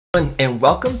And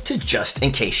welcome to Just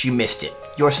In Case You Missed It,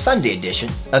 your Sunday edition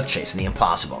of Chasing the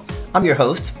Impossible. I'm your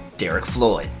host, Derek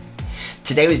Floyd.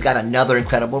 Today we've got another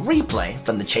incredible replay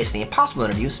from the Chasing the Impossible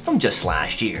interviews from just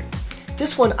last year.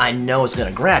 This one I know is going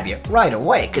to grab you right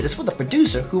away because it's with a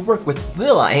producer who worked with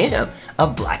will.i.am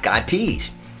of Black Eyed Peas.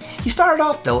 He started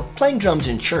off though playing drums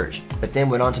in church, but then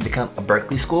went on to become a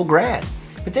Berklee school grad,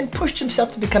 but then pushed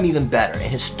himself to become even better,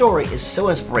 and his story is so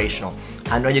inspirational.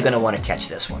 I know you're going to want to catch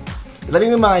this one. Let me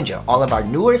remind you, all of our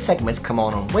newer segments come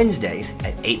on Wednesdays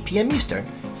at 8 p.m. Eastern,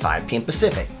 5 p.m.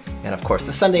 Pacific, and of course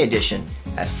the Sunday edition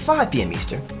at 5 p.m.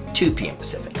 Eastern, 2 p.m.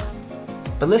 Pacific.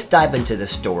 But let's dive into the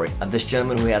story of this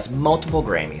gentleman who has multiple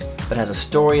Grammys, but has a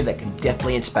story that can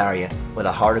definitely inspire you with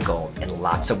a heart of gold and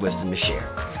lots of wisdom to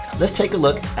share. Let's take a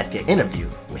look at the interview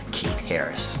with Keith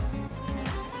Harris.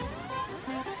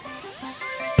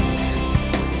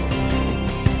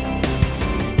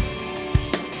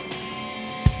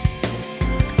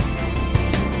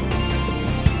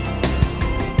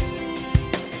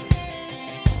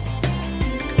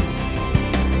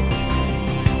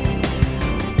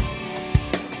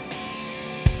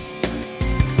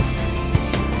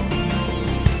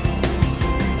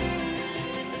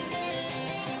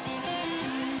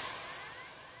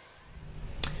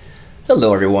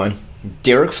 Hello everyone,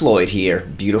 Derek Floyd here,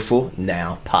 Beautiful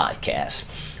Now Podcast.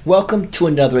 Welcome to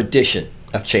another edition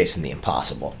of Chasing the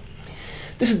Impossible.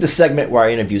 This is the segment where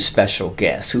I interview special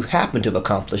guests who happen to have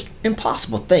accomplished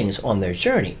impossible things on their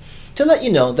journey to let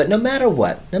you know that no matter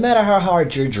what, no matter how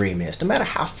hard your dream is, no matter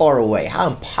how far away, how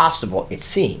impossible it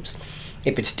seems,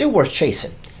 if it's still worth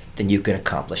chasing, then you can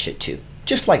accomplish it too,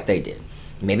 just like they did.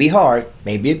 It may be hard,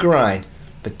 maybe a grind,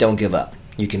 but don't give up.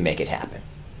 You can make it happen.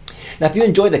 Now, if you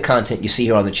enjoy the content you see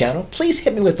here on the channel, please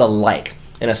hit me with a like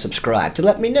and a subscribe to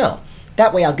let me know.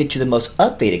 That way I'll get you the most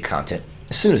updated content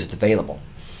as soon as it's available.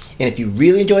 And if you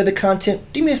really enjoy the content,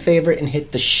 do me a favor and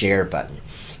hit the share button,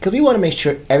 because we want to make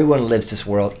sure everyone lives this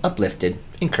world uplifted,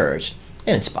 encouraged,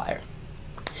 and inspired.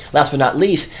 Last but not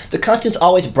least, the content's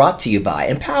always brought to you by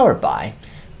and powered by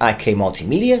IK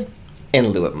Multimedia and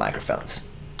Lewitt Microphones.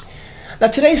 Now,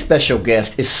 today's special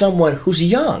guest is someone who's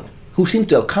young, who seems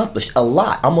to have accomplished a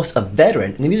lot, almost a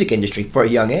veteran in the music industry for a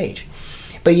young age.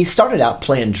 But he started out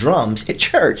playing drums at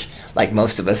church, like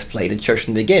most of us played at church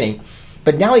from the beginning,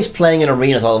 but now he's playing in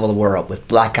arenas all over the world with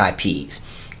Black Eyed Peas.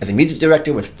 As a music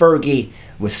director with Fergie,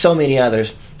 with so many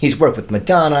others, he's worked with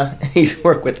Madonna, he's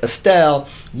worked with Estelle,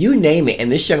 you name it, and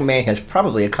this young man has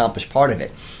probably accomplished part of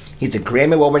it. He's a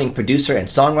Grammy Award-winning producer and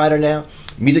songwriter now,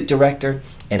 music director,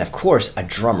 and of course, a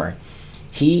drummer.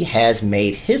 He has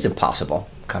made his impossible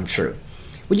come true.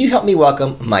 Would you help me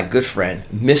welcome my good friend,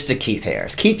 Mr. Keith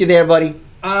Harris? Keith, you there, buddy?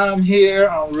 I'm here.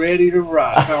 I'm ready to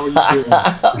rock. How are you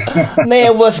doing?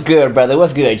 Man, what's good, brother?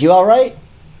 What's good? You all right?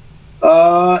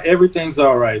 Everything's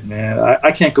all right, man.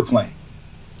 I can't complain.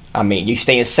 I mean, you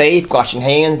staying safe, washing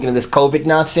hands, giving this COVID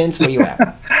nonsense? Where you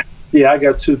at? Yeah, I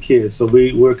got 2 kids, so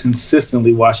we're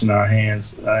consistently washing our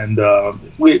hands, and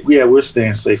we're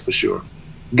staying safe for sure.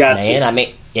 Got to. I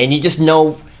mean, and you just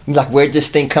know, like, where'd this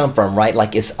thing come from, right?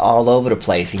 Like, it's all over the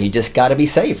place, and you just got to be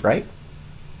safe, right?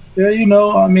 Yeah, you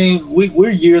know, I mean, we're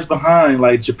years behind.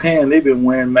 Like Japan, they've been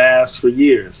wearing masks for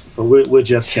years, so we're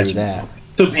just catching that.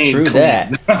 True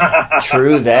that.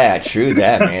 True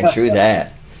that, man. True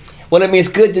that. Well, I mean, it's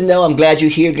good to know. I'm glad you're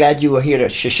here. Glad you were here to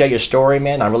share your story,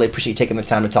 man. I really appreciate you taking the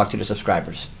time to talk to the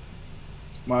subscribers.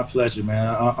 My pleasure,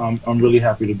 man. I'm really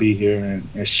happy to be here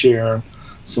and share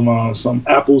some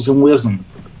apples and wisdom.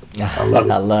 I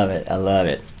love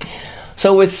it.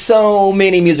 So with so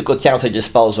many musical talents at your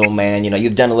disposal, man, you know,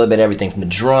 you've done a little bit of everything from the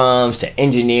drums to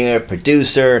engineer,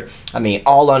 producer, I mean,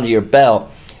 all under your belt.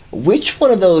 Which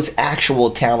one of those actual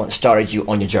talents started you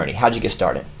on your journey? How'd you get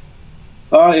started?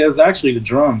 It was actually the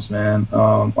drums, man.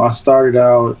 I started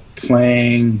out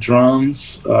playing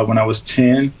drums when I was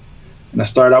 10, and I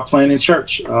started out playing in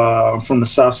church. I'm from the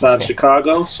south side of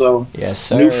Chicago, so yes,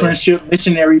 sir. New Friendship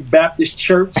Missionary Baptist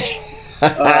Church.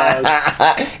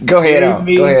 Go ahead on.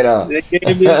 They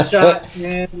gave me a shot,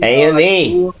 man.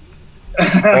 AME.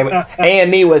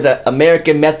 AME was an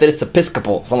American Methodist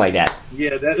Episcopal, something like that.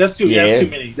 Yeah, that's too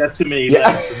many. That's too many.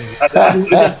 Yeah. I'm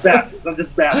just Baptist.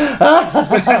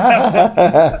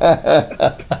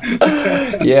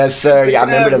 Yes, sir. Yeah, I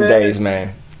remember them days,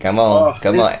 man. Come on.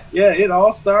 Yeah, it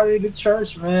all started at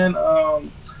church, man.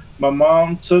 My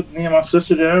mom took me and my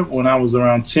sister there when I was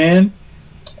around 10.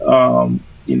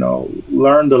 You know,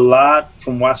 learned a lot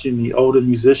from watching the older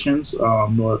musicians.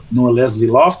 Nor Leslie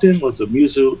Lofton was the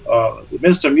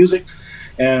minister of music,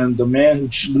 and the man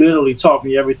who literally taught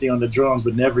me everything on the drums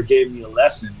but never gave me a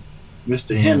lesson,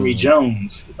 Mr. Henry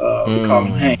Jones, we call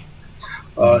him Hank.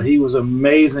 He was an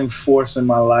amazing force in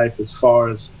my life as far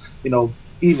as,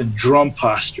 even drum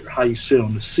posture, how you sit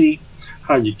on the seat,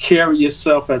 how you carry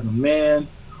yourself as a man.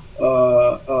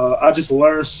 I just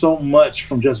learned so much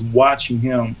from just watching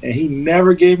him, and he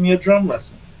never gave me a drum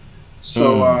lesson.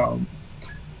 So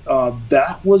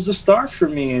that was the start for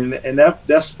me, and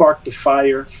that sparked the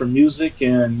fire for music,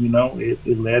 and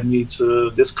it led me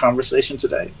to this conversation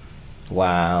today.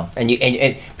 Wow. And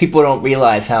people don't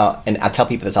realize how, and I tell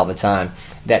people this all the time,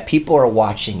 that people are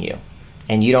watching you,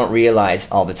 and you don't realize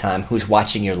all the time who's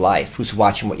watching your life, who's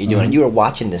watching what you're doing. And you were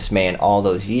watching this man all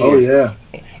those years. Oh, yeah.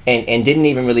 And didn't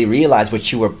even really realize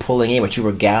what you were pulling in, what you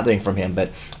were gathering from him.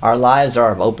 But our lives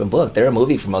are an open book. They're a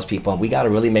movie for most people, and we got to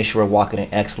really make sure we're walking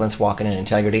in excellence, walking in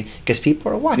integrity, because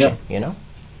people are watching,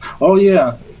 Oh,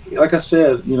 yeah. Like I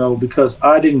said, because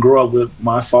I didn't grow up with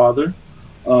my father.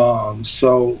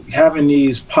 So having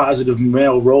these positive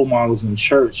male role models in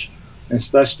church,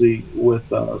 especially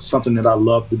with something that I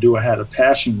love to do, I had a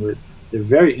passion with, they're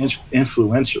very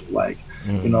influential. Like,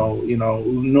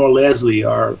 Nor Leslie,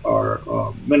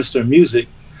 our minister of music,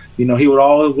 he would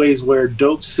always wear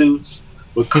dope suits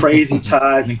with crazy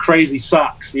ties and crazy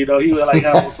socks. He would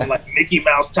have some Mickey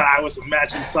Mouse tie with some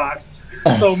matching socks.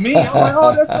 So me, I'm like,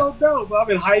 oh, that's so dope. I'm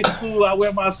in high school, I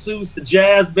wear my suits to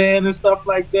jazz band and stuff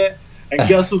like that. And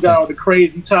guess who got all the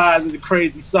crazy ties and the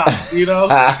crazy socks, That's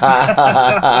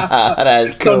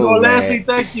cool, so, Leslie,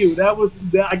 thank you.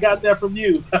 I got that from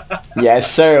you.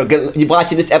 Yes, sir. You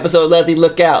watching this episode, Leslie,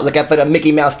 look out. Look out for the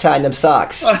Mickey Mouse tie and them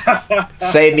socks.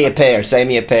 Save me a pair.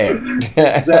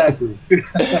 Exactly.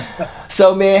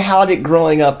 So, man, how did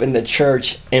growing up in the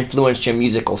church influence your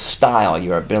musical style,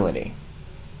 your ability?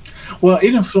 Well,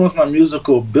 it influenced my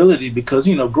musical ability because,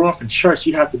 growing up in church,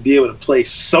 you have to be able to play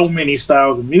so many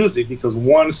styles of music because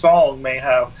one song may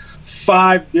have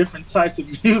 5 different types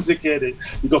of music in it.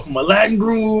 You go from a Latin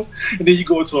groove, and then you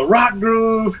go into a rock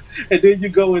groove, and then you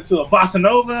go into a bossa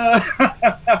nova.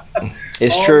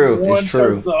 It's true.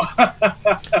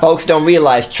 Folks don't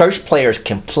realize church players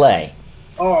can play.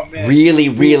 Oh, man.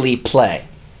 Really play.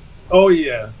 Oh,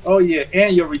 yeah.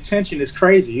 And your retention is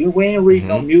crazy. We ain't reading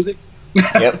no music.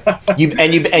 Yep. You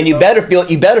better feel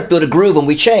the groove when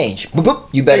we change.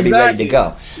 You better be ready to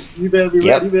go. You better be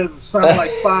ready. You better sound like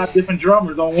 5 different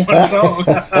drummers on one song.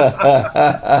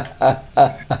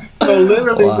 So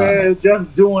literally, man,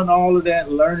 just doing all of that,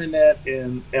 learning that,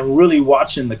 and really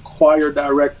watching the choir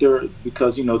director,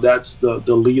 because that's the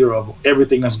leader of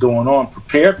everything that's going on,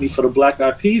 prepared me for the Black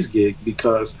Eyed Peas gig,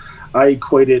 because I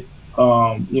equated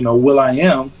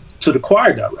will.i.am to the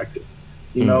choir director.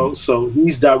 So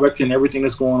he's directing everything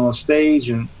that's going on stage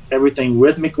and everything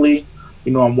rhythmically.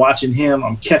 I'm watching him.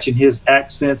 I'm catching his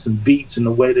accents and beats and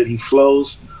the way that he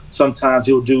flows. Sometimes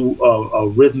he'll do a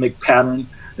rhythmic pattern,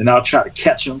 and I'll try to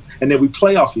catch him, and then we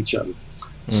play off each other.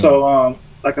 So,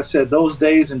 like I said, those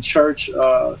days in church,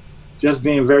 just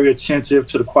being very attentive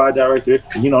to the choir director.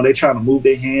 They trying to move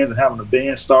their hands and having the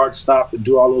band start, stop, and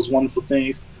do all those wonderful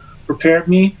things prepared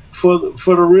me for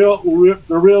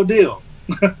the real deal.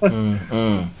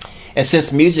 And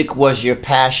since music was your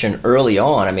passion early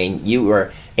on, I mean, you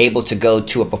were able to go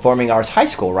to a performing arts high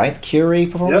school, right? Curie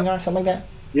Performing Arts, something like that?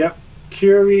 Yep.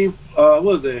 Curie, what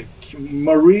was it?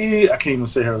 Marie, I can't even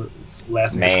say her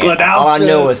last name. Man, all I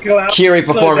know is Curie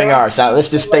Performing Arts. Now, let's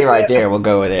just stay right there. We'll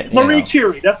go with it. Marie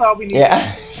Curie, that's all we need.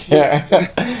 Yeah.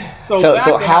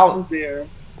 So how I was there,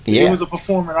 it was a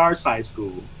performing arts high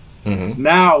school.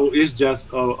 Now it's just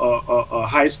a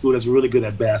high school that's really good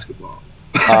at basketball.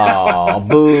 Oh,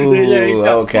 boo!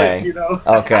 Okay,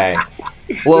 okay.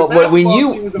 Well,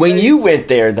 when you went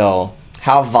there though,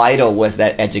 how vital was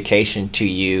that education to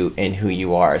you and who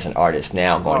you are as an artist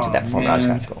now, going to that performing arts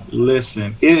high school?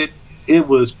 Listen, it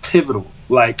was pivotal.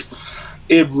 Like,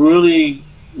 it really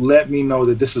let me know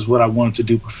that this is what I wanted to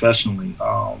do professionally.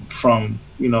 From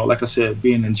like I said,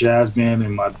 being in jazz band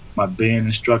and my band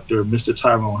instructor, Mr.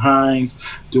 Tyrone Hines,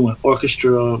 doing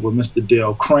orchestra with Mr.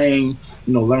 Dale Crane,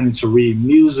 learning to read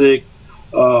music,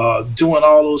 doing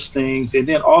all those things. And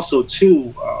then also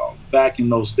too, back in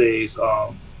those days,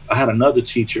 I had another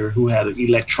teacher who had an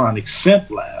electronic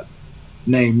synth lab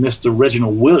named Mr.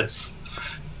 Reginald Willis.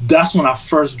 That's when I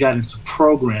first got into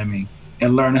programming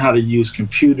and learning how to use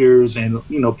computers and,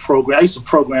 program. I used to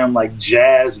program like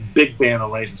jazz big band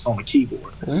arrangements on the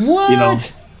keyboard.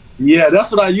 What? Yeah, that's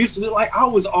what I used to do. Like, I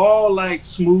was all like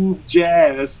smooth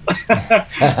jazz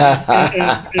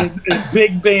and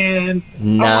big band.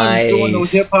 Nice. I wasn't doing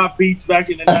those hip hop beats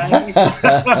back in the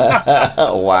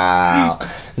 90s. Wow,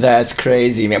 that's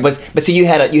crazy, man. But see, you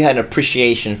had an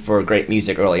appreciation for great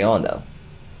music early on, though.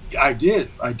 I did,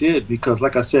 because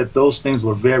like I said, those things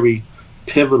were very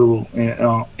pivotal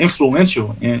and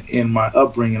influential in my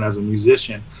upbringing as a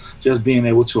musician. Just being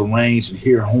able to arrange and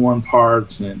hear horn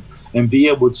parts and be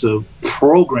able to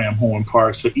program horn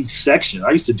parts for each section.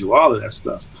 I used to do all of that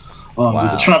stuff.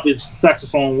 Wow. The trumpets, the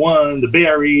saxophone one, the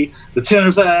bari, the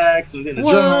tenor sax, and then the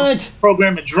drums,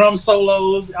 programming drum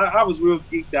solos. I was real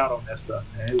geeked out on that stuff,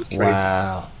 man. It was crazy.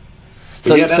 Wow.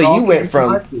 So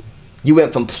you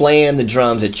went from playing the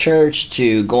drums at church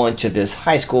to going to this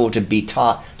high school to be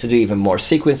taught to do even more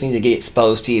sequencing, to get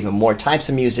exposed to even more types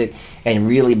of music, and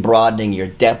really broadening your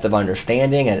depth of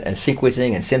understanding and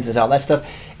sequencing and synthesis, all that stuff.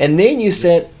 And then you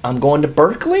said, "I'm going to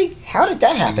Berklee." How did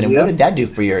that happen, and what did that do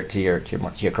for your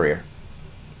career?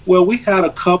 Well, we had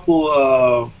a couple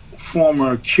of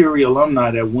former Curie alumni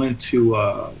that went to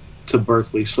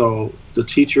Berklee. So the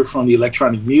teacher from the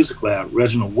electronic music lab,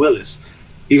 Reginald Willis,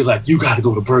 he was like, "You got to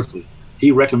go to Berklee."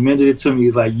 He recommended it to me.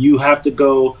 He's like, "You have to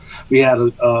go." We had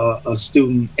a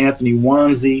student, Anthony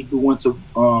Wanzi, who went to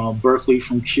Berklee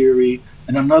from Curie,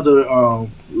 and another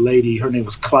lady, her name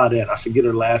was Claudette. I forget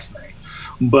her last name.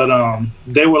 But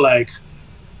they were like,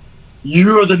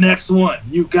 "You're the next one.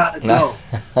 You got to go."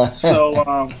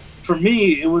 So for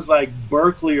me, it was like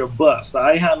Berklee or bust.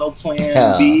 I had no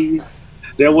plan B.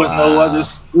 There was no other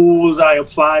schools I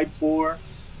applied for.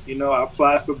 You know, I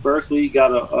applied for Berklee,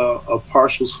 got a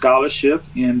partial scholarship,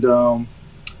 and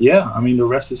I mean, the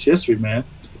rest is history, man.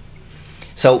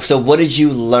 So what did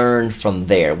you learn from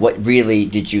there? What really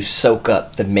did you soak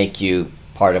up to make you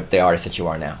part of the artist that you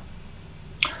are now?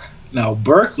 Now,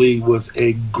 Berklee was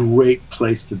a great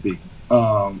place to be.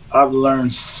 I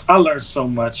learned so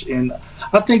much, and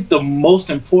I think the most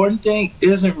important thing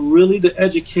isn't really the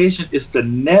education; it's the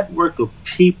network of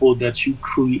people that you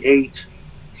create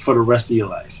for the rest of your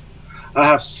life. I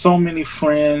have so many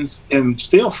friends, and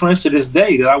still friends to this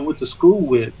day, that I went to school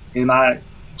with and I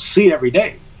see every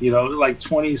day. You know, like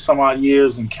 20 some odd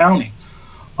years and counting.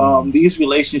 These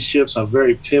relationships are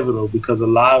very pivotal because a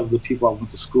lot of the people I went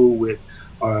to school with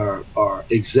are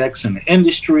execs in the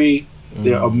industry.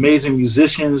 They're amazing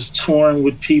musicians touring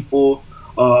with people,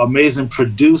 amazing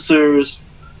producers.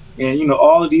 And, you know,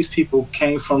 all of these people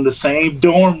came from the same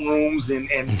dorm rooms and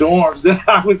dorms that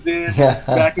I was in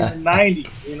back in the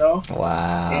 90s, you know?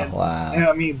 Wow. And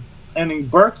I mean, and in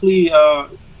Berklee,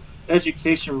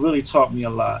 education really taught me a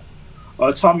lot.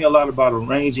 It taught me a lot about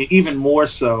arranging, even more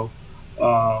so,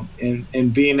 in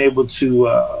being able to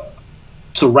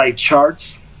write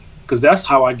charts, because that's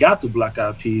how I got the Black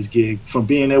Eyed Peas gig, from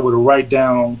being able to write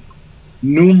down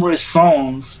numerous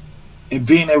songs and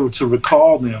being able to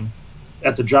recall them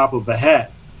at the drop of a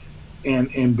hat,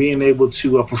 and being able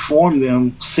to perform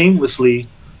them seamlessly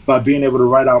by being able to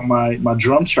write out my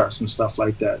drum charts and stuff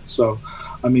like that. So,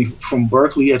 I mean, from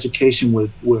Berklee education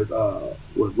with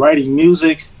writing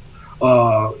music,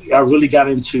 I really got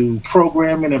into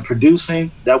programming and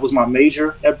producing. That was my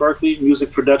major at Berklee,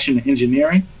 music production and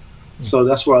engineering. So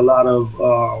that's where a lot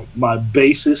of my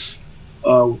basis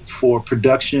for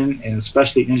production and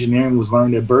especially engineering was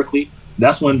learned at Berklee.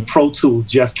 That's when Pro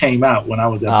Tools just came out when I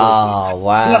was at Berklee. Oh,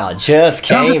 wow. You know, just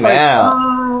came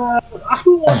out.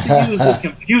 Who wants to use this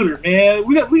computer, man?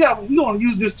 We want to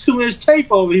use this 2-inch tape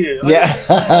over here. Yeah.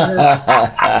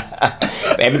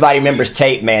 Everybody remembers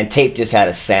tape, man. Tape just had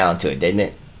a sound to it, didn't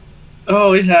it?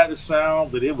 Oh, it had a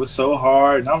sound, but it was so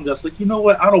hard. And I'm just like, you know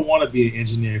what? I don't want to be an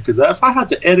engineer, because if I had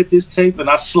to edit this tape and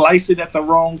I slice it at the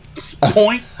wrong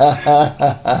point,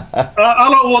 I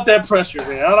don't want that pressure,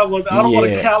 man. I don't want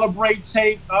to calibrate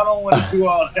tape. I don't want to do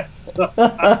all that stuff.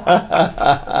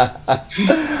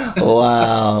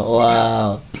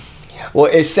 Wow. Well,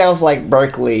 it sounds like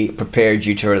Berklee prepared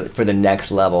you for the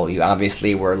next level. You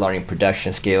obviously were learning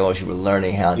production skills. You were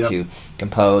learning how to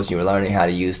compose. You were learning how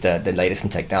to use the latest in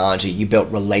technology. You built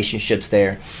relationships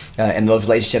there, and those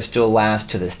relationships still last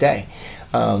to this day.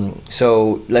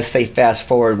 So let's say fast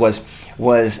forward,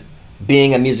 was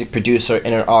being a music producer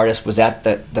and an artist, was that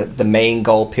the main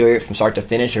goal period from start to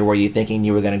finish, or were you thinking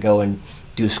you were going to go and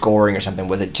do scoring or something?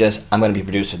 Was it just, I'm going to be a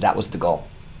producer, that was the goal?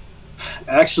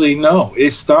 Actually, no. It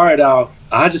started out,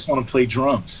 I just want to play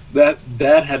drums. That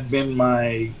had been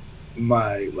my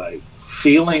like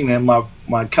feeling and my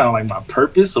kind of like my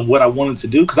purpose of what I wanted to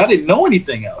do, because I didn't know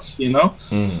anything else, you know.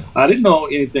 I didn't know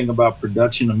anything about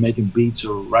production or making beats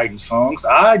or writing songs.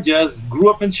 I just grew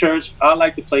up in church. I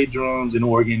like to play drums and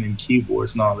organ and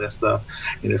keyboards and all that stuff.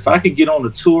 And if I could get on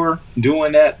a tour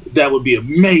doing that, that would be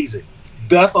amazing.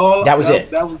 That's all. That was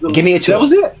it. Give me a tour. That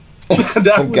was it.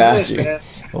 That was Got it, you. man.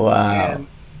 Wow.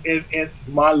 And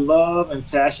my love and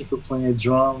passion for playing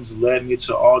drums led me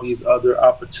to all these other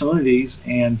opportunities,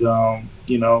 and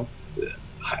you know,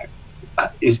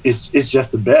 it's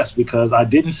just the best, because I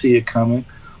didn't see it coming.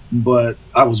 but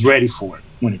I was ready for it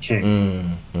when it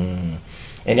came. And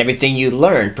everything you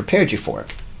learned prepared you for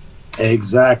it.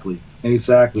 Exactly.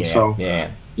 Yeah, So,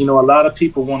 yeah. you know, a lot of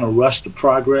people want to rush the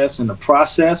progress and the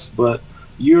process, but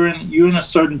you're in a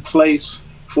certain place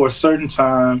for a certain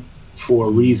time for a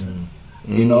reason.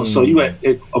 You know, so you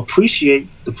appreciate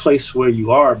the place where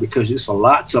you are because it's a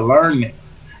lot to learn there.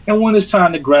 And when it's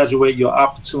time to graduate, your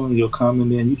opportunity will come,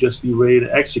 and then you just be ready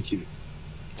to execute.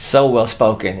 So well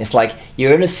spoken. It's like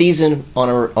you're in a season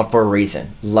for a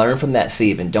reason. Learn from that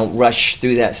season. Don't rush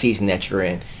through that season that you're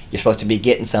in. You're supposed to be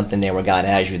getting something there where God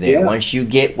has you there. Yeah. Once you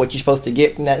get what you're supposed to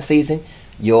get from that season,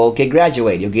 you'll get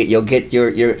graduated. You'll get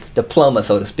your diploma,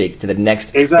 so to speak, to the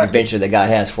next adventure that God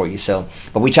has for you. So,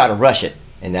 but we try to rush it,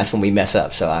 and that's when we mess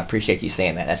up. So I appreciate you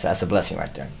saying that. That's a blessing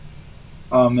right there.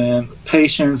 Oh man,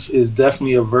 patience is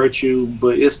definitely a virtue,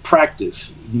 but it's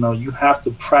practice. You know, you have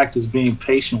to practice being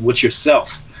patient with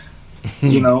yourself.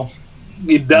 You know,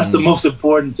 that's the most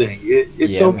important thing.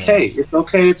 It's okay. Man. It's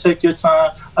okay to take your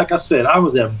time. Like I said, I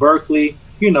was at Berklee.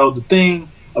 You know, the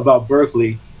thing about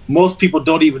Berklee, most people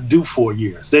don't even do 4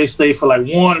 years. They stay for like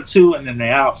 1 or 2 and then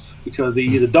they're out because they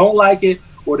either don't like it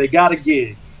or they got a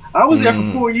gig. I was there for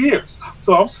 4 years.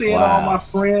 So I'm seeing all my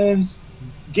friends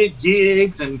get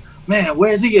gigs and, man,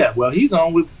 where's he at? Well, he's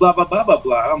on with blah, blah, blah, blah,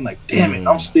 blah. I'm like, damn it,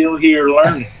 I'm still here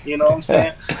learning. You know what I'm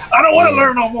saying? I don't want to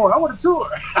learn no more. I want to tour.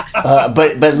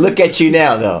 But look at you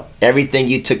now, though. Everything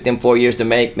you took them 4 years to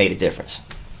make made a difference.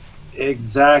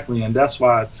 Exactly. And that's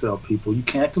why I tell people you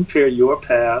can't compare your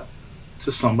path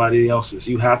to somebody else's.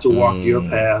 You have to walk your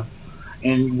path.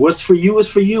 And what's for you is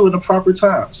for you in the proper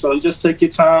time. So you just take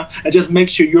your time and just make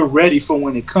sure you're ready for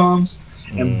when it comes.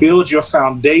 And build your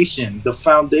foundation. The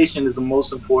foundation is the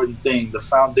most important thing. The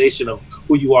foundation of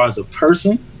who you are as a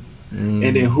person, and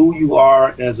then who you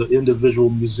are as an individual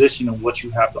musician and what you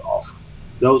have to offer.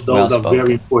 Those are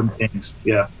very important things.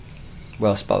 Yeah.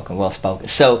 Well spoken. Well spoken.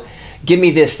 So, give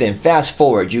me this then. Fast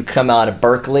forward. You come out of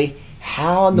Berklee.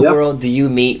 How in the world do you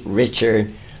meet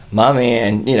Richard, my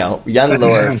man? You know, Young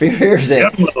Lord, Fears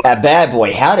at Bad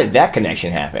Boy. How did that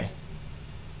connection happen?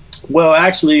 Well,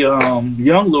 actually,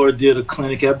 Young Lord did a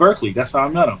clinic at Berklee. That's how I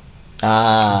met him.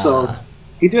 So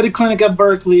he did a clinic at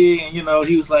Berklee, and, you know,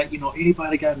 he was like, you know,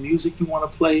 anybody got music you want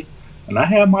to play? And I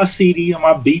had my CD and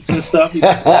my beats and stuff. You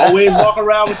always walk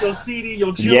around with your CD,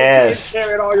 your children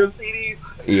carrying all your CDs.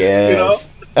 Yes.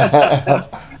 You know?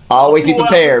 Always be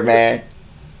prepared, man.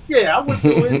 Yeah, I went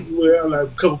through it. Well, like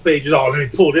a couple pages. Oh, let me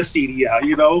pull this CD out.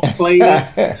 You know, play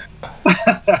it.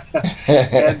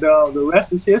 And the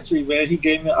rest is history, man. He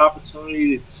gave me an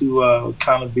opportunity to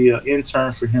kind of be an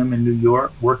intern for him in New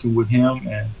York, working with him.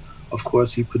 And of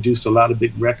course, he produced a lot of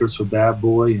big records for Bad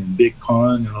Boy and Big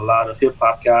Pun and a lot of hip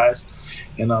hop guys.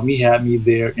 And he had me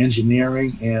there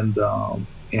engineering and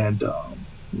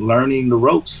learning the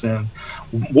ropes. And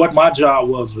what my job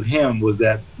was with him was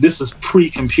that this is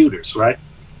pre-computers, right?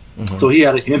 So he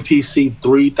had an MPC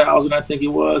 3000, I think it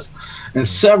was, and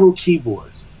several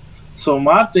keyboards. So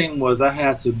my thing was I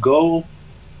had to go,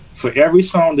 for every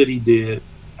song that he did,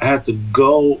 I had to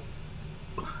go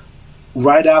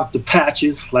write out the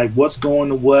patches, like what's going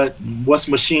to what's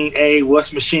machine A,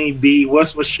 what's machine B,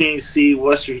 what's machine C,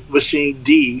 what's machine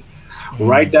D,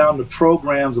 write down the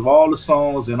programs of all the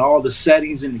songs and all the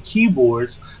settings in the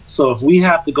keyboards. So if we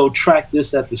have to go track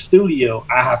this at the studio,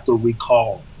 I have to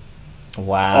recall. All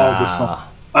the songs.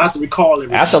 I have to recall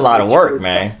everything. That's a lot of work,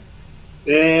 man.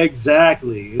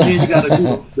 Exactly. And then you got to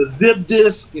do the zip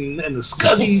disk and the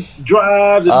SCSI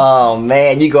drives. Oh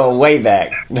man, you're going way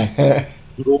back.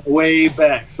 Way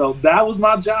back. So that was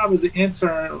my job as an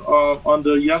intern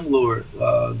under Young Lord,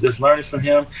 just learning from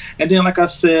him. And then, like I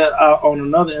said on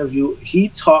another interview, he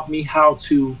taught me how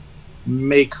to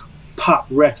make pop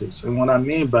records. And what I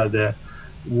mean by that,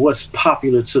 what's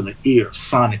popular to the ear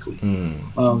sonically,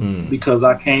 because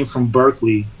I came from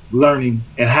Berklee learning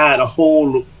and had a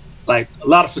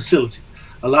lot of facility,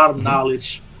 a lot of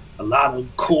knowledge, a lot of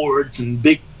chords and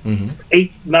big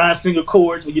 8-9 finger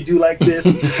chords when you do like this,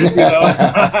 you know.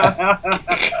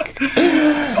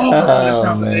 That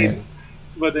sounds amazing.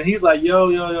 But then he's like,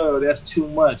 yo, that's too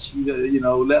much. You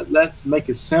know, let's make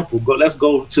it simple. Let's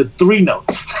go to 3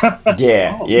 notes.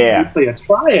 You play a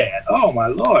triad. Oh my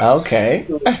Lord. Okay.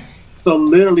 So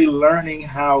literally learning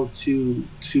how to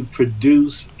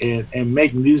produce and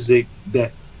make music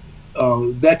that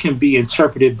can be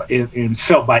interpreted and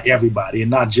felt by everybody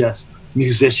and not just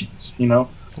musicians. You know,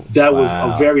 that was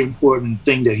a very important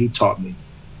thing that he taught me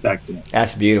back then.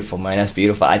 That's beautiful, man. That's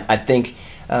beautiful. I think.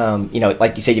 You know,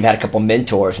 like you said, you've had a couple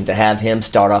mentors, and to have him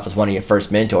start off as one of your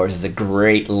first mentors is a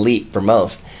great leap for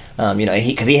most. You know,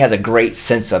 because he has a great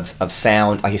sense of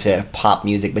sound, like you said, pop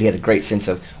music, but he has a great sense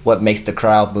of what makes the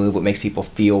crowd move, what makes people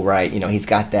feel right. You know, he's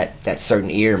got that certain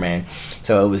ear, man.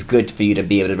 So it was good for you to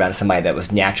be able to run somebody that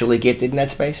was naturally gifted in that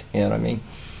space. You know what I mean?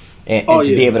 And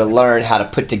to be able to learn how to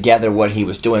put together what he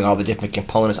was doing, all the different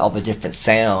components, all the different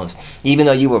sounds. Even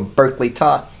though you were Berklee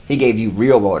taught, he gave you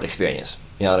real world experience.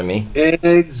 You know what I mean?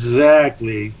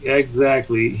 Exactly.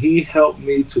 He helped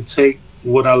me to take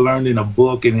what I learned in a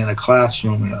book and in a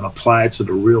classroom and apply it to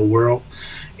the real world.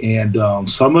 And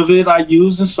some of it I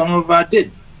used and some of it I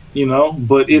didn't, you know,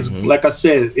 but it's like I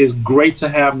said, it's great to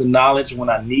have the knowledge when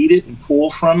I need it and pull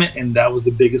from it. And that was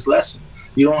the biggest lesson.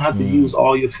 You don't have to use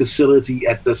all your facility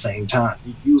at the same time.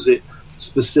 You use it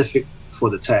specific for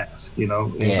the task, you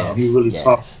know. And, he really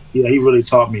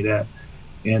taught me that.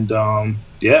 And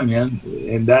yeah, man,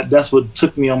 and that's what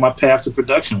took me on my path to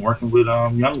production, working with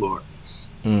Young Lord.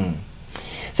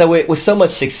 So it was so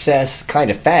much success kind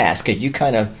of fast, because you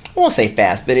kind of, I won't say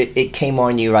fast, but it came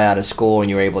on you right out of school and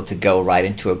you were able to go right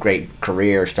into a great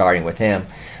career starting with him.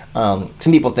 Some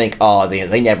people think, oh,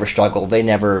 they never struggled, they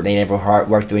never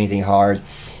worked through anything hard.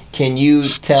 Can you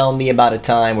tell me about a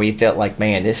time where you felt like,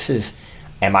 man,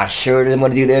 am I sure that I'm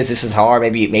going to do this? This is hard.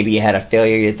 Maybe you had a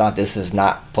failure. You thought this is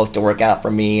not supposed to work out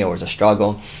for me, or it's a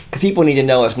struggle. Because people need to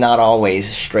know it's not always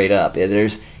straight up.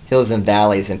 There's hills and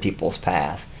valleys in people's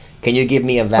path. Can you give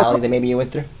me a valley that maybe you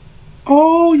went through?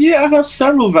 Oh yeah, I have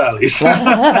several valleys.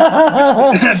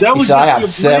 That was I have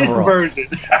several version.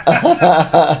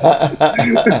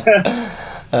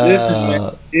 Listen,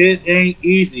 man, it ain't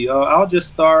easy. I'll just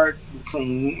start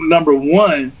from number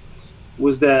one.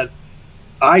 Was that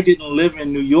I didn't live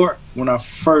in New York when I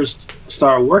first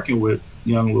started working with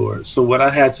Young Lord. So what I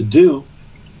had to do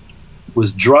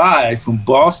was drive from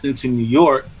Boston to New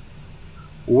York,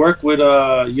 work with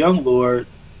Young Lord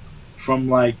from,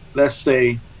 like, let's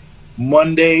say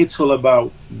Monday till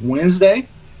about Wednesday,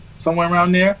 somewhere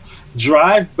around there.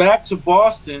 Drive back to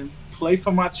Boston, play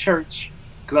for my church,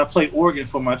 because I played organ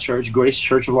for my church, Grace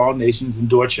Church of All Nations in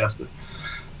Dorchester.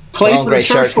 Play for the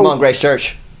church. Come on, Grace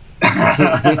Church.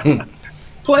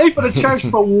 Play for the church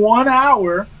for 1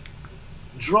 hour,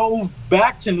 drove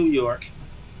back to New York,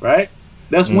 right?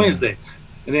 That's Wednesday.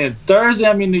 And then Thursday,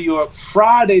 I'm in New York.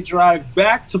 Friday, drive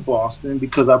back to Boston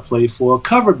because I played for a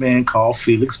cover band called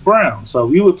Felix Brown. So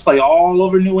we would play all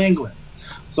over New England.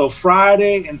 So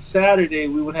Friday and Saturday,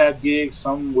 we would have gigs.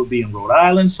 Some would be in Rhode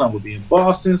Island, some would be in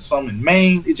Boston, some in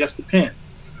Maine. It just depends.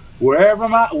 Wherever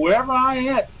I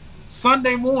am at,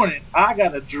 Sunday morning, I got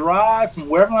to drive from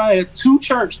wherever I am to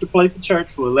church to play for church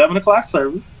for 11 o'clock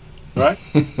service, right?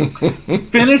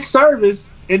 Finish service,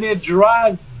 and then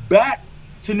drive back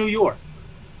to New York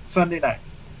Sunday night.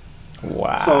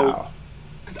 Wow. So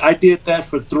I did that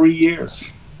for 3 years.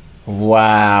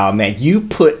 Wow, man. You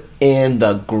put in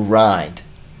the grind.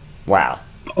 Wow.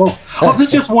 Oh,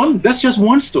 that's just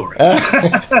one story.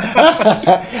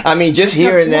 I mean, just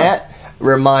hearing that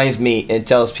reminds me and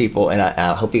tells people, and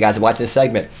I hope you guys are watching this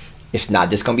segment, it's not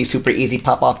just going to be super easy,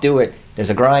 pop off, do it. There's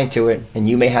a grind to it, and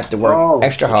you may have to work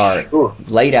extra hard,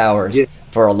 late hours,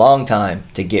 for a long time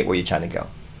to get where you're trying to go.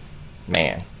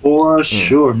 Man. For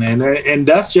sure, man. And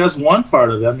that's just one part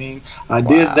of it. I mean, I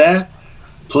did that,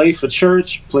 play for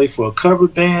church, play for a cover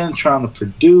band, trying to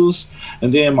produce,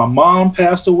 and then my mom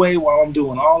passed away while I'm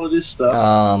doing all of this stuff.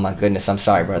 Oh, my goodness. I'm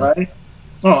sorry, brother. Right?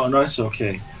 Oh, no, it's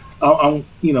okay.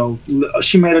 You know,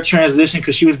 she made a transition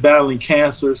because she was battling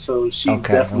cancer, so she's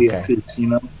definitely at peace, you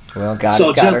know. Well, God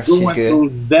so got just her. Going through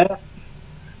that,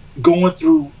 going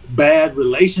through bad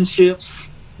relationships,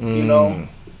 you know,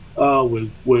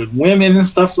 with women and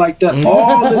stuff like that.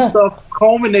 All this stuff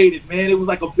culminated, man. It was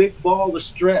like a big ball of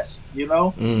stress, you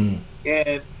know.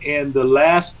 And the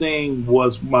last thing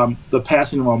was the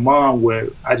passing of my mom, where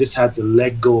I just had to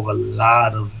let go of a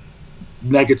lot of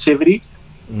negativity.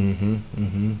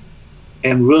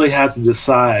 And really had to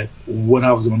decide what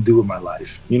I was going to do with my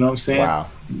life. You know what I'm saying? Wow.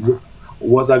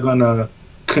 Was I going to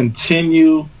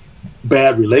continue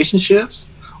bad relationships?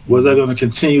 Was I going to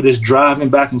continue this driving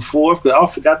back and forth? Because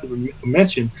I forgot to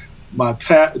mention the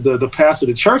pastor of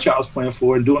the church I was playing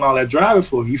for and doing all that driving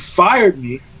for. He fired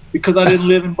me because I didn't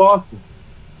live in Boston.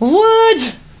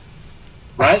 What?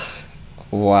 Right?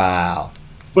 Wow.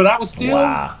 But I was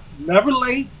still never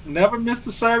late, never missed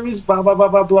a service, blah, blah, blah,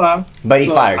 blah, blah. But he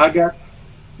fired you.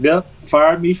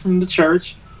 Fired me from the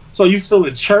church. So you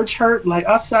feeling church hurt? Like,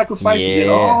 I sacrificed to get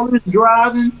all this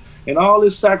driving and all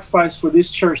this sacrifice for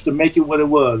this church to make it what it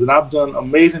was. And I've done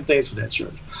amazing things for that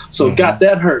church. So got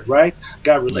that hurt, right?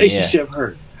 Got relationship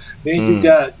hurt. Then you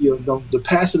got the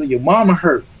passing of your mama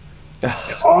hurt.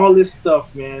 And all this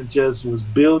stuff, man, just was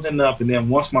building up. And then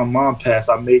once my mom passed,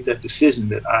 I made that decision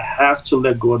that I have to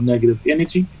let go of negative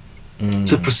energy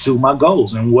to pursue my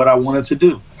goals and what I wanted to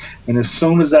do. And as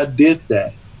soon as I did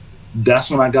that, that's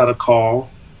when I got a call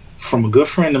from a good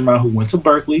friend of mine who went to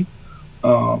Berklee.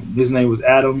 His name was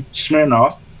Adam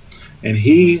Smirnoff, and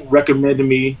he recommended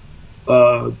me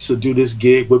to do this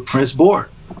gig with Prince Board,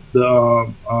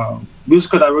 the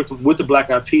musical director with the Black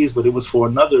Eyed Peas, but it was for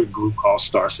another group called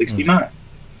Star 69.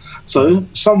 So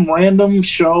some random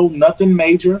show, nothing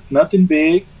major, nothing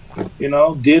big, you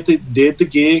know, did the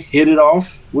gig, hit it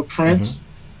off with Prince.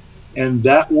 And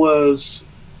that was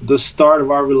the start of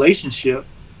our relationship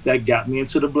that got me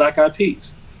into the Black Eyed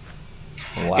Peas.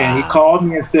 Wow. And he called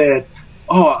me and said,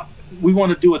 oh, we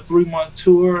want to do a 3-month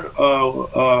tour.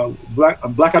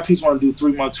 Black Eyed Peas want to do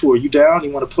a 3-month tour. You down?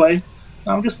 You want to play? And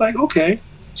I'm just like, okay,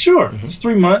 sure. It's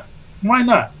 3 months. Why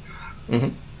not?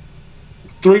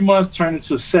 3 months turned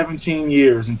into 17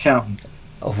 years and counting.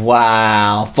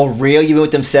 Wow. For real? You've been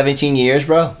with them 17 years,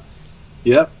 bro?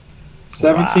 Yep.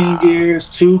 17 years,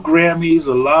 2 Grammys,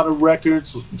 a lot of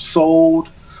records sold,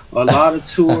 a lot of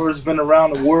tours, been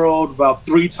around the world about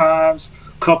 3 times,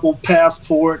 couple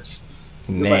passports.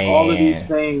 Like all of these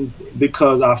things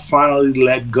because I finally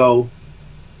let go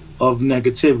of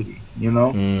negativity, you know,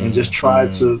 and just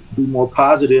tried to be more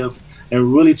positive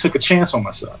and really took a chance on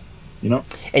myself, you know.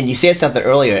 And you said something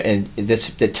earlier, and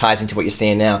that ties into what you're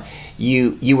saying now.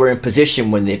 You were in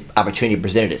position when the opportunity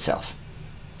presented itself.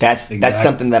 That's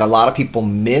something that a lot of people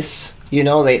miss. You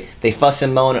know, they fuss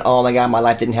and moan, oh my God, my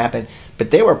life didn't happen. But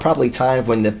there were probably times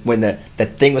when the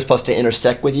thing was supposed to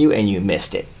intersect with you and you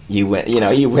missed it. You went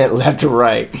left or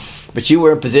right. But you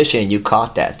were in position, you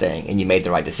caught that thing, and you made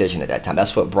the right decision at that time.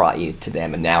 That's what brought you to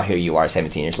them, and now here you are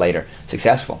 17 years later,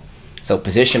 successful. So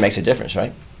position makes a difference,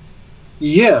 right?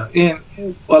 Yeah, and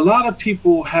a lot of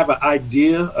people have an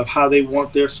idea of how they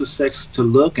want their success to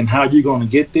look and how you're going to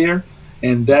get there,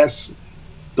 and that's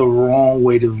the wrong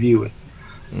way to view it.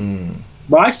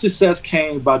 My success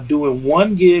came by doing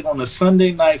 1 gig on a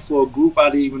Sunday night for a group I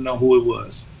didn't even know who it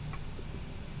was.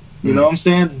 You know what I'm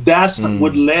saying? That's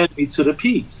what led me to the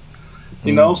Peas.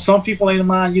 You know, some people ain't in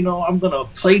mind, you know, I'm going to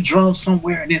play drums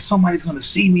somewhere and then somebody's going to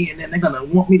see me and then they're going to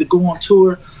want me to go on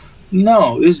tour.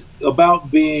 No, it's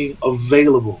about being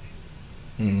available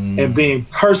and being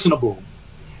personable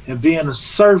and being a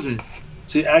servant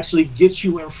to actually get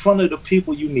you in front of the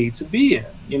people you need to be in.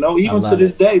 You know, even to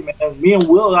this day, man, me and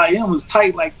Will I Am was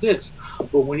tight like this.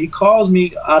 But when he calls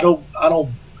me, I don't,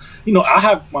 you know, I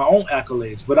have my own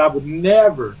accolades, but I would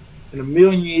never in a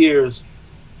million years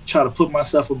try to put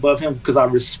myself above him because I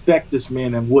respect this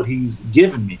man and what he's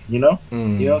given me, you know? You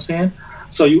know what I'm saying?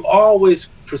 So you always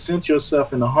present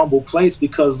yourself in a humble place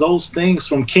because those things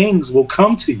from kings will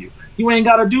come to you. You ain't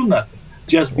got to do nothing.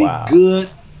 Just be good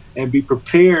and be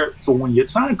prepared for when your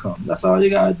time comes. That's all you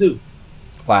got to do.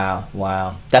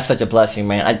 Wow. That's such a blessing,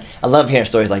 man. I love hearing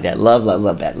stories like that. Love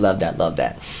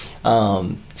that.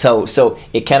 So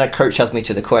it kind of tells me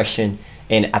to the question,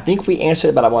 and I think we answered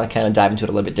it, but I want to kind of dive into it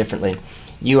a little bit differently.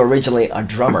 You were originally a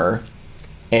drummer,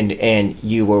 and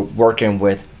you were working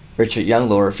with Richard Young,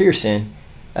 Laura Fearson,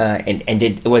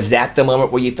 and was that the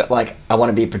moment where you felt like, I want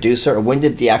to be a producer? Or when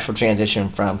did the actual transition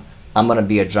from, I'm going to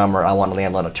be a drummer, I want to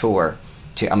land on a tour,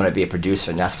 to I'm going to be a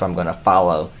producer, and that's what I'm going to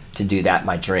follow to do that,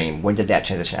 my dream? When did that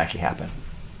transition actually happen?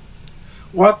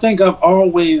 Well, I think I've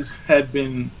always had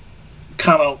been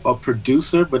kind of a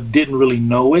producer, but didn't really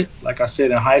know it. Like I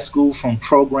said, in high school, from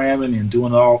programming and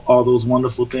doing all those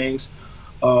wonderful things,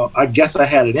 I guess I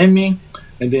had it in me.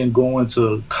 And then going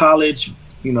to college,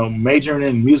 you know, majoring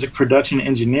in music production and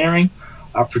engineering,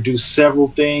 I produced several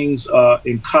things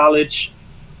in college,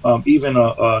 even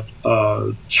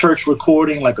a church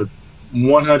recording, like a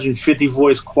 150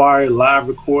 voice choir live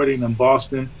recording in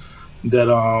Boston that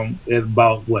at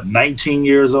about 19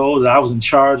 years old that I was in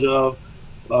charge of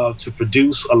to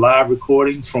produce a live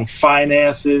recording, from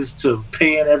finances to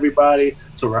paying everybody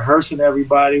to rehearsing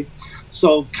everybody.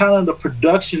 So kind of the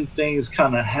production things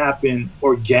kind of happen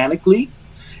organically.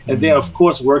 And then of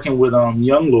course working with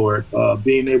Young Lord,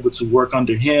 being able to work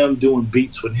under him, doing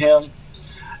beats with him.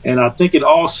 And I think it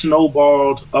all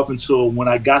snowballed up until when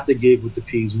I got the gig with the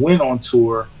Peas, went on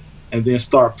tour, and then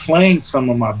start playing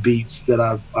some of my beats that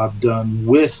I've done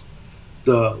with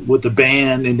the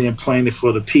band, and then playing it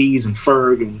for the Peas and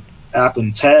Ferg and App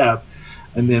and Tab.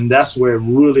 And then that's where it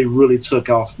really, really took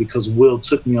off, because Will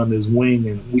took me under his wing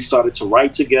and we started to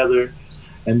write together.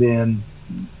 And then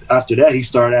after that, he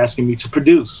started asking me to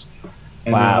produce.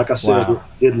 And then, like I said,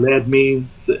 it led me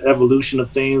the evolution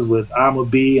of things with I'm a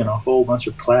B and a whole bunch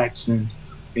of plaques and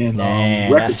in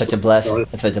Man, record that's such a stores. blessing.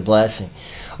 That's such a blessing.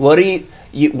 What do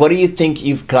what do you think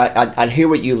you've got? I hear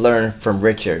what you learned from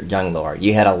Richard Younglord.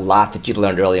 You had a lot that you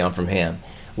learned early on from him.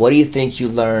 What do you think you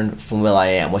learned from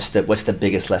will.i.am? What's the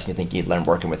biggest lesson you think you learned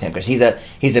working with him? Because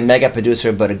he's a mega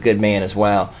producer, but a good man as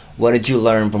well. What did you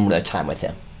learn from that time with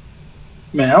him?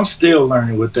 Man, I'm still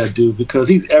learning with that dude because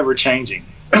he's ever changing.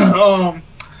 Oh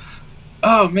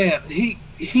man,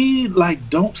 he like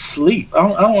don't sleep. I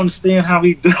don't understand how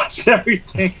he does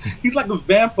everything. He's like a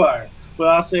vampire. But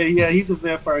I'll say, yeah, he's a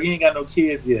vampire. He ain't got no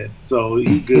kids yet, so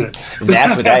he's good.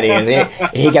 That's what that is.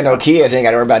 He ain't got no kids. He ain't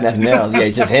got to worry about nothing else. Yeah,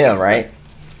 it's just him, right?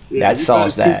 Yeah, that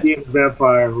solves that. Being a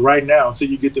vampire right now until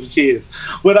you get them kids.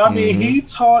 But I mean, he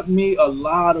taught me a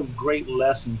lot of great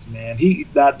lessons, man. He's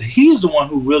the one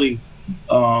who really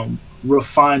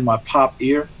refined my pop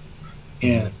ear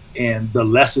and the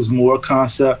less is more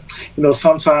concept. You know,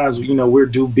 sometimes we're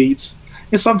do beats.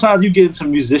 And sometimes you get into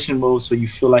musician mode, so you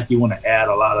feel like you want to add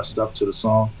a lot of stuff to the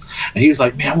song. And he's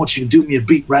like, man, I want you to do me a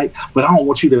beat, right? But I don't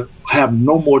want you to have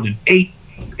no more than eight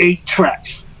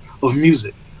tracks of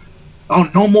music. Oh,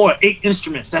 no more 8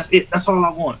 instruments. That's it. That's all I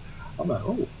want. I'm like,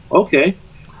 oh, okay.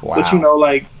 Wow. But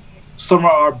like some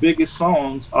of our biggest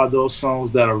songs are those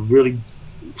songs that are really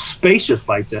spacious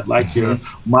like that, like your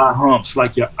My Humps,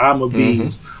 like your I'm a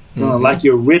Bees, like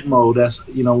your Ritmo. That's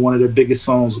one of the biggest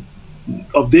songs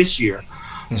of this year.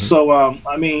 So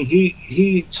I mean,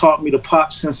 he taught me the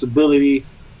pop sensibility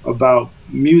about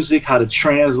music, how to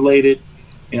translate it,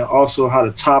 and also how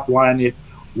to top line it,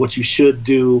 what you should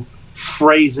do,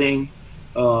 phrasing,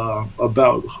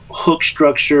 about hook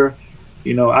structure.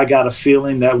 I got a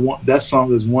feeling that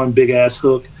song is one big ass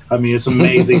hook. I mean, it's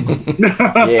amazing.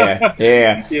 yeah.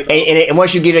 And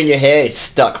once you get it in your head, it's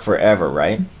stuck forever,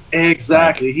 right?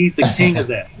 Exactly. He's the king of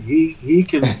that. He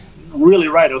can really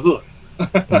write a hook.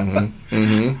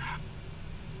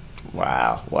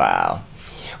 Wow.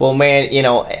 Well, man,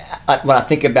 when I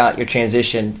think about your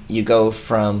transition, you go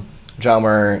from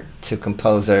drummer to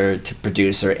composer to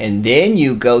producer, and then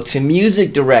you go to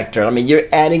music director. I mean, you're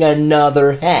adding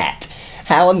another hat.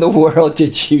 How in the world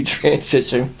did you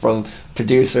transition from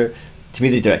producer to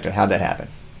music director? How'd that happen?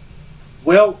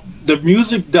 Well, the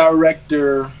music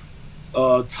director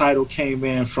title came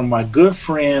in from my good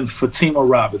friend Fatima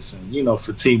Robinson.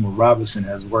 Fatima Robinson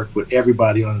has worked with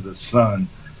everybody under the sun.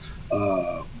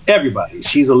 Everybody.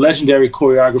 She's a legendary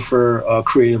choreographer,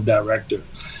 creative director.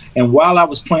 And while I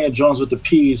was playing drums with the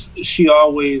P's, she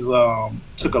always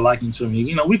took a liking to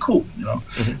me. We cool,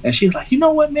 And she's like, you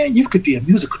know what, man, you could be a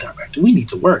musical director. We need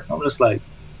to work. I'm just like,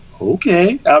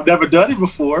 okay. I've never done it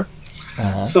before.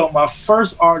 So my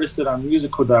first artist that I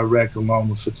musical direct along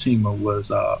with Fatima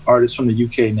was an artist from the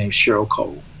UK named Cheryl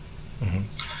Cole.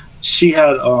 She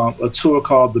had a tour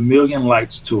called the Million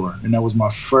Lights Tour, and that was my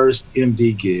first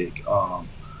MD gig.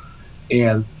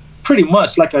 And pretty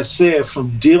much, like I said,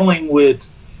 from dealing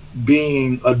with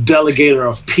being a delegator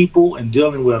of people and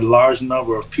dealing with a large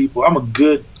number of people, I'm a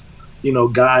good,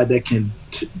 guy that can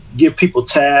give people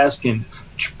tasks and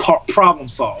problem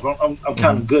solve. I'm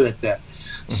kind of good at that.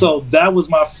 So that was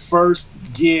my first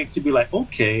gig to be like,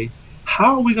 okay,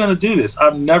 how are we going to do this?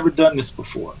 I've never done this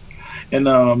before. And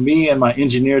me and my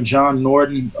engineer, John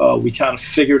Norton, we kind of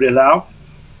figured it out.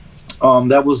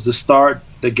 That was the start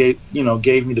that gave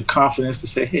me the confidence to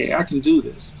say, hey, I can do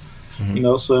this.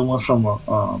 So it went from a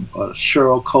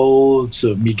Cheryl Cole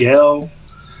to Miguel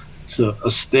to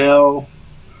Estelle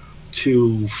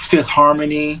to Fifth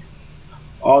Harmony.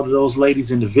 All of those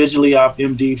ladies individually I've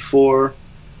MD'd for.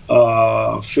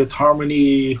 Fifth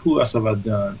Harmony, who else have I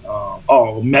done?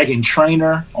 Megan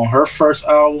Trainor on her first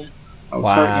album. I was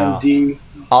her MD.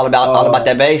 All about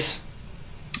that bass?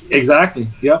 Exactly,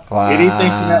 yep. Wow.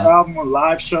 Anything from that album on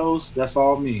live shows, that's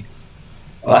all me.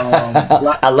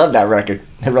 I love that record.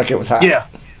 That record was hot. Yeah,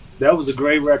 that was a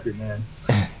great record, man.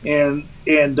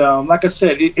 and like I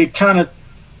said, it kind of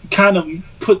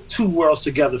put two worlds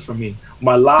together for me.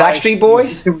 My live Backstreet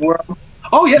Boys world.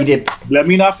 Oh yeah, you did. Let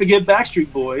me not forget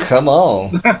Backstreet Boys. Come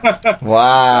on.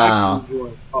 Wow.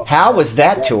 Oh, how was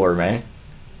that tour, man?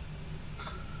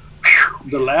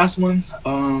 The last one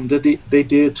that they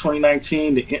did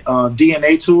 2019, the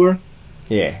DNA tour.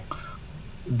 Yeah.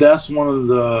 That's one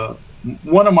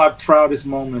of my proudest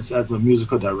moments as a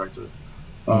musical director.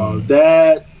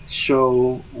 That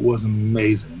show was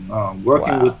amazing.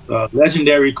 Working with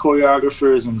legendary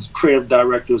choreographers and creative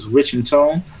directors, Rich and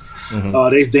Tone.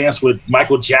 They danced with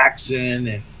Michael Jackson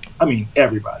and I mean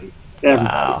everybody.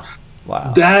 Wow.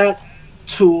 That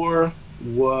tour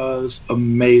was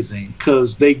amazing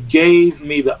because they gave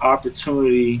me the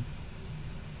opportunity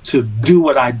to do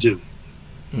what I do.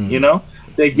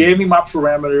 They They gave me my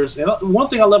parameters. And one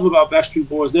thing I love about Backstreet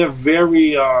Boys, they're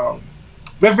very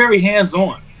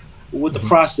hands-on with the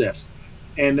process.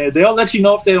 And they'll let you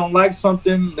know if they don't like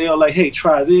something. They'll like, hey,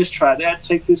 try this, try that,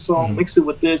 take this song, mix it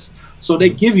with this. So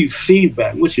they give you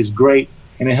feedback, which is great.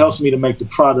 And it helps me to make the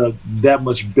product that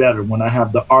much better when I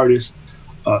have the artist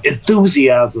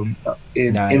enthusiasm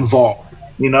involved,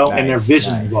 and their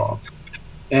vision involved.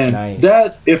 And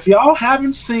that, if y'all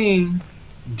haven't seen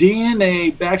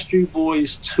DNA Backstreet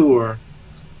Boys tour,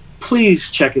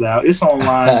 please check it out. It's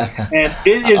online. And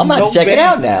it is I'm about to check it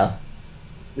out now.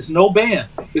 It's no band.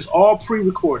 It's all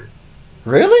pre-recorded.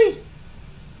 Really?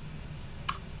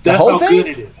 That's how good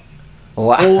it is.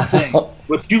 Wow. The whole thing.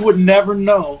 But you would never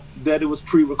know that it was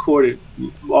pre-recorded,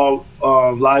 all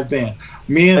live band.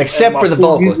 Except for the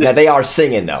vocals. Music. Now they are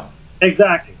singing though.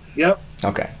 Exactly. Yep.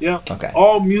 Okay. Yep. Okay.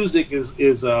 All music is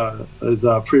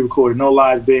pre-recorded, no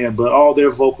live band, but all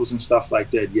their vocals and stuff like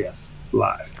that, yes,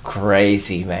 live.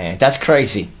 Crazy, man. That's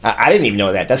crazy. I didn't even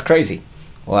know that. That's crazy.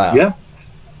 Wow. Yeah.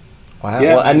 Wow.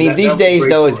 Yeah, well, I mean, these days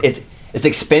though, it's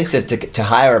expensive to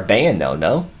hire a band though,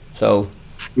 no? So.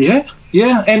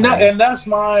 Yeah, and that's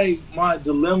my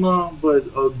dilemma. But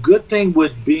a good thing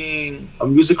with being a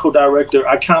musical director,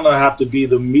 I kind of have to be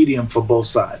the medium for both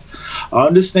sides. I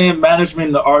understand management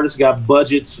and the artists got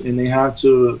budgets and they have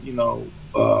to,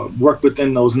 work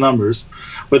within those numbers.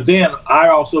 But then I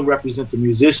also represent the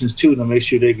musicians too to make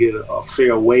sure they get a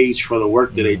fair wage for the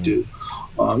work that they do.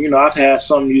 I've had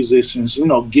some musicians,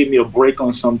 give me a break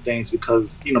on some things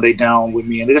because, they down with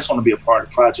me and they just want to be a part of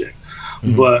the project.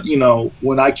 But,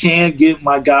 when I can give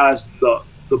my guys the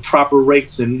proper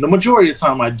rates, and the majority of the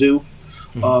time I do,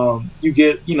 you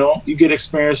get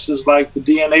experiences like the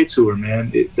DNA tour,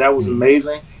 man. That was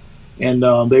amazing. And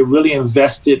they really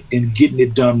invested in getting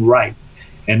it done right.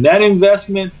 And that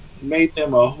investment made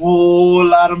them a whole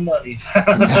lot of money.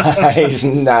 Nice,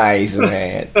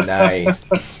 man. Nice.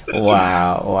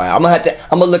 Wow. I'm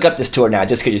gonna look up this tour now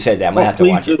just because you said that. I'm gonna have to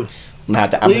watch it.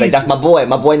 I'm like, that's my boy.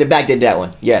 My boy in the back did that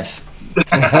one. Yes.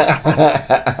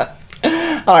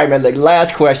 All right, man. Look,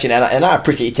 last question, and I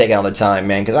appreciate you taking all the time,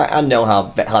 man, because I know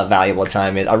how valuable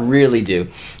time is. I really do.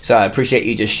 So I appreciate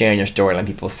you just sharing your story, letting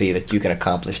people see that you can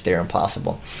accomplish their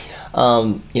impossible.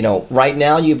 Right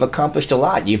now you've accomplished a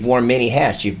lot. You've worn many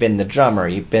hats. You've been the drummer.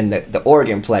 You've been the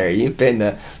organ player. You've been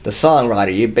the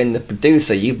songwriter. You've been the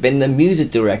producer. You've been the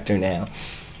music director now.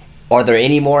 Are there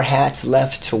any more hats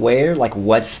left to wear? Like,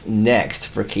 what's next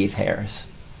for Keith Harris?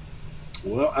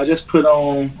 Well, I just put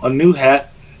on a new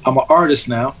hat. I'm an artist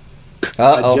now.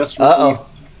 I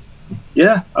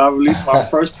released my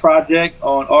first project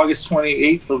on August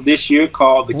 28th of this year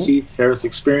called The Keith Harris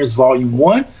Experience Volume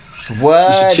 1.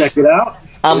 What? You should check it out.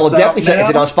 I'm going to definitely check it. Is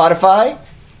it on Spotify?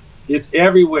 It's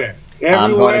everywhere.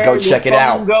 I'm going to go check it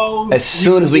out. As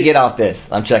soon as we get off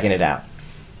this, I'm checking it out.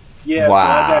 Yeah,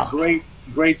 wow. So I got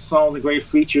great songs and great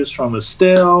features from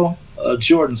Estelle,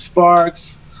 Jordan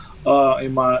Sparks,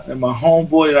 and my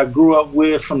homeboy that I grew up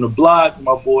with from the block,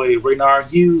 my boy Renard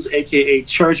Hughes, aka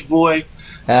Church Boy.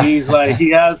 He's like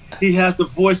he has the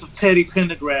voice of Teddy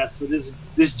Pendergrass for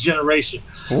this generation.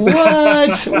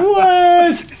 What?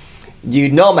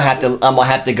 I'm gonna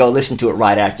have to go listen to it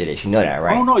right after this. You know that,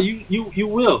 right? Oh no, you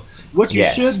will. What you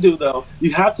should do though,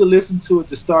 you have to listen to it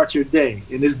to start your day,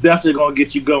 and it's definitely gonna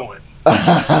get you going.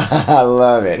 I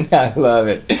love it.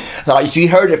 So you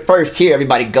heard it first here,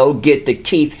 everybody. Go get the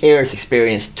Keith Harris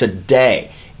Experience today.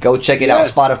 Go check it out,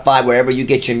 Spotify, wherever you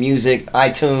get your music,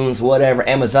 iTunes, whatever,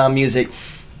 Amazon Music.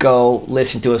 Go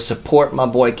listen to it. Support my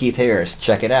boy Keith Harris.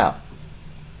 Check it out.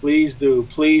 Please do.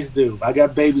 I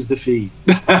got babies to feed.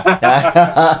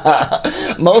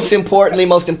 Most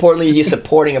importantly, you're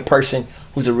supporting a person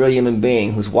who's a real human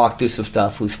being, who's walked through some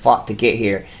stuff, who's fought to get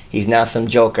here. He's not some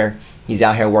joker. He's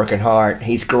out here working hard.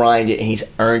 He's grinded, and he's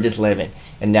earned his living.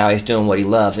 And now he's doing what he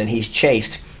loves, and he's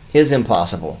chased his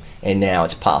impossible. And now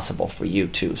it's possible for you,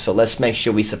 too. So let's make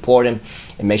sure we support him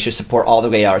and make sure to support all the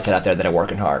great artists out there that are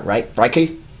working hard. Right,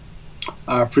 Keith?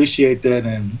 I appreciate that,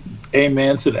 and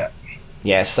amen to that.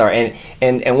 Yes, sir.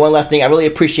 And one last thing, I really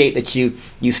appreciate that you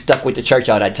stuck with the church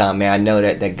all that time, man. I know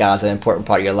that God's an important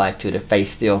part of your life too. The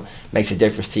faith still makes a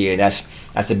difference to you. That's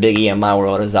a biggie in my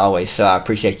world as always. So I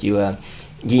appreciate you.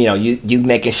 You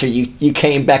making sure you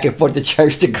came back and forth to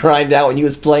church to grind out when you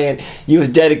was playing. You was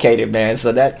dedicated, man.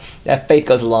 So that faith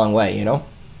goes a long way,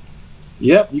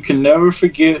 Yep. You can never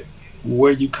forget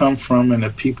where you come from and the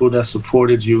people that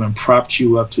supported you and propped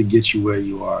you up to get you where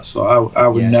you are. So I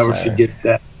would never forget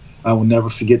that. I will never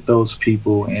forget those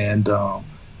people, and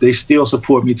they still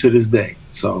support me to this day.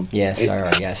 So yes,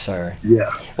 sir. Yes, sir.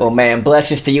 Yeah. Well, man,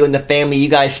 blessings to you and the family. You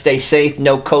guys stay safe.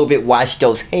 No COVID. Wash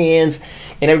those hands.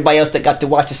 And everybody else that got to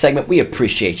watch the segment, we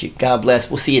appreciate you. God bless.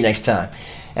 We'll see you next time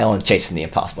on Chasing the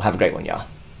Impossible. Have a great one, y'all.